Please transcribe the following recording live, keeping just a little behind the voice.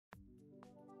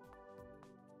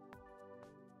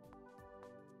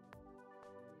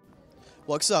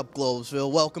What's up,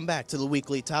 Globesville? Welcome back to the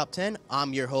weekly top 10.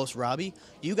 I'm your host, Robbie.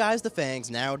 You guys, the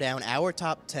fans, narrow down our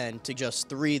top 10 to just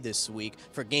 3 this week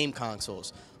for game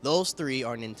consoles. Those 3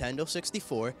 are Nintendo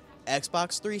 64,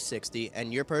 Xbox 360,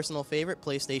 and your personal favorite,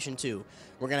 PlayStation 2.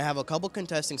 We're going to have a couple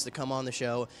contestants to come on the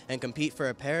show and compete for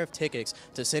a pair of tickets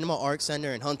to Cinema Arts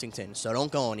Center in Huntington, so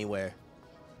don't go anywhere.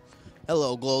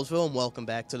 Hello, Globesville, and welcome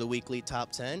back to the weekly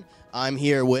top 10. I'm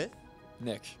here with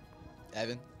Nick.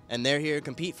 Evan. and they're here to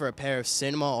compete for a pair of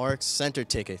Cinema Arts Center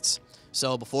tickets.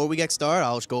 So before we get started,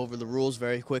 I'll just go over the rules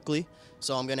very quickly.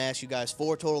 So I'm going to ask you guys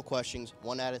 4 total questions,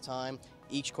 one at a time.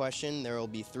 Each question, there will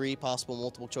be 3 possible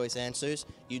multiple choice answers.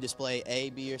 You display A,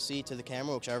 B, or C to the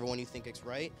camera, whichever one you think is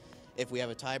right. If we have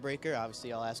a tiebreaker,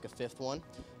 obviously I'll ask a 5th one.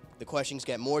 The questions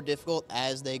get more difficult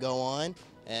as they go on,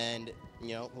 and,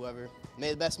 whoever,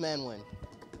 may the best man win.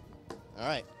 All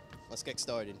right, let's get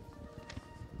started.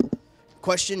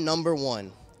 Question number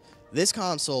 1. This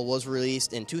console was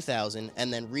released in 2000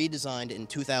 and then redesigned in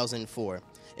 2004.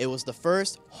 It was the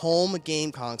first home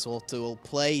game console to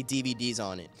play DVDs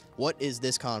on it. What is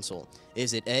this console?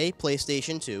 Is it A,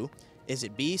 PlayStation 2? Is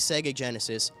it B, Sega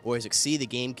Genesis? Or is it C, the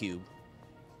GameCube?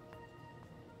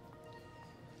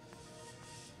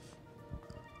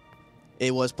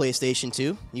 It was PlayStation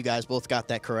 2. You guys both got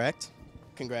that correct.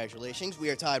 Congratulations. We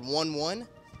are tied 1-1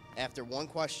 after one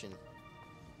question.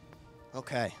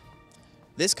 Okay.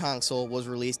 This console was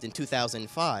released in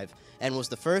 2005 and was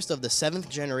the first of the 7th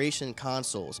generation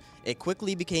consoles. It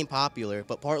quickly became popular,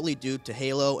 but partly due to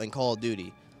Halo and Call of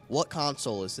Duty. What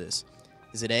console is this?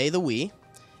 Is it A, the Wii?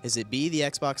 Is it B, the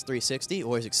Xbox 360?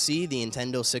 Or is it C, the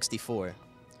Nintendo 64?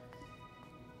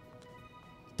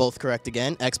 Both correct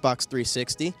again, Xbox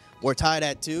 360. We're tied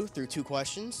at 2 through 2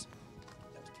 questions.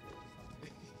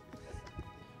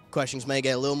 Questions may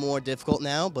get a little more difficult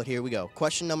now, but here we go.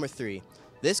 Question number 3.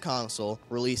 This console,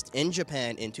 released in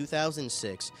Japan in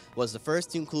 2006, was the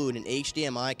first to include an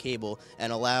HDMI cable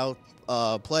and allow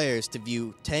players to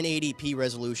view 1080p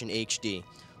resolution HD.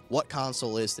 What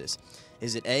console is this?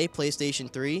 Is it A,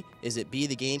 PlayStation 3? Is it B,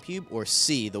 the GameCube? Or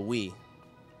C, the Wii?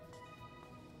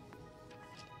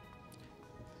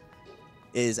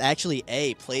 It is actually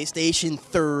A, PlayStation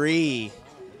 3.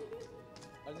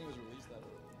 I think it was released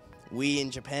that Wii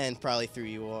in Japan probably threw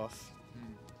you off.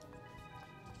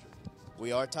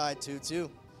 We are tied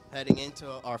 2-2, heading into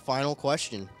our final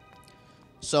question.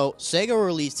 So, Sega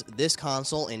released this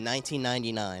console in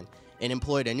 1999 and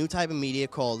employed a new type of media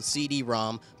called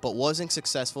CD-ROM, but wasn't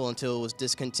successful until it was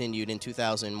discontinued in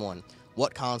 2001.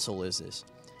 What console is this?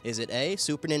 Is it A,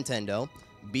 Super Nintendo,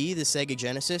 B, the Sega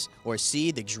Genesis, or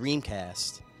C, the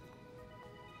Dreamcast?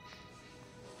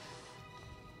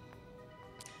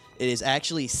 It is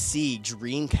actually C,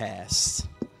 Dreamcast.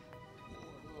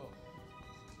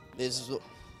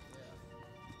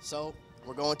 So,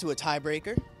 we're going to a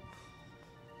tiebreaker.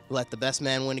 Let the best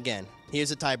man win again. Here's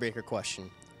a tiebreaker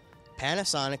question.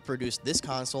 Panasonic produced this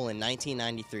console in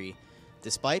 1993.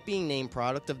 Despite being named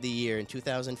Product of the Year in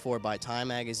 2004 by Time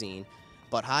magazine,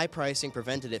 but high pricing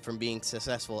prevented it from being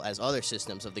successful as other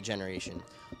systems of the generation.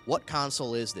 What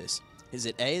console is this? Is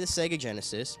it A, the Sega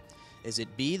Genesis? Is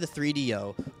it B, the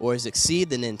 3DO? Or is it C,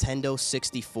 the Nintendo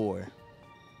 64?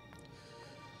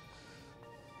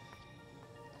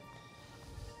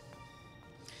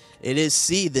 It is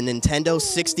C, the Nintendo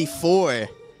 64.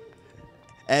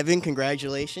 Evan,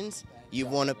 congratulations.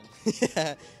 You've won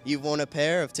a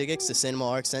pair of tickets to Cinema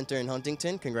Arts Center in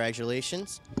Huntington.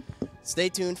 Congratulations. Stay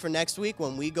tuned for next week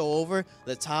when we go over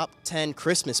the top 10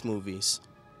 Christmas movies.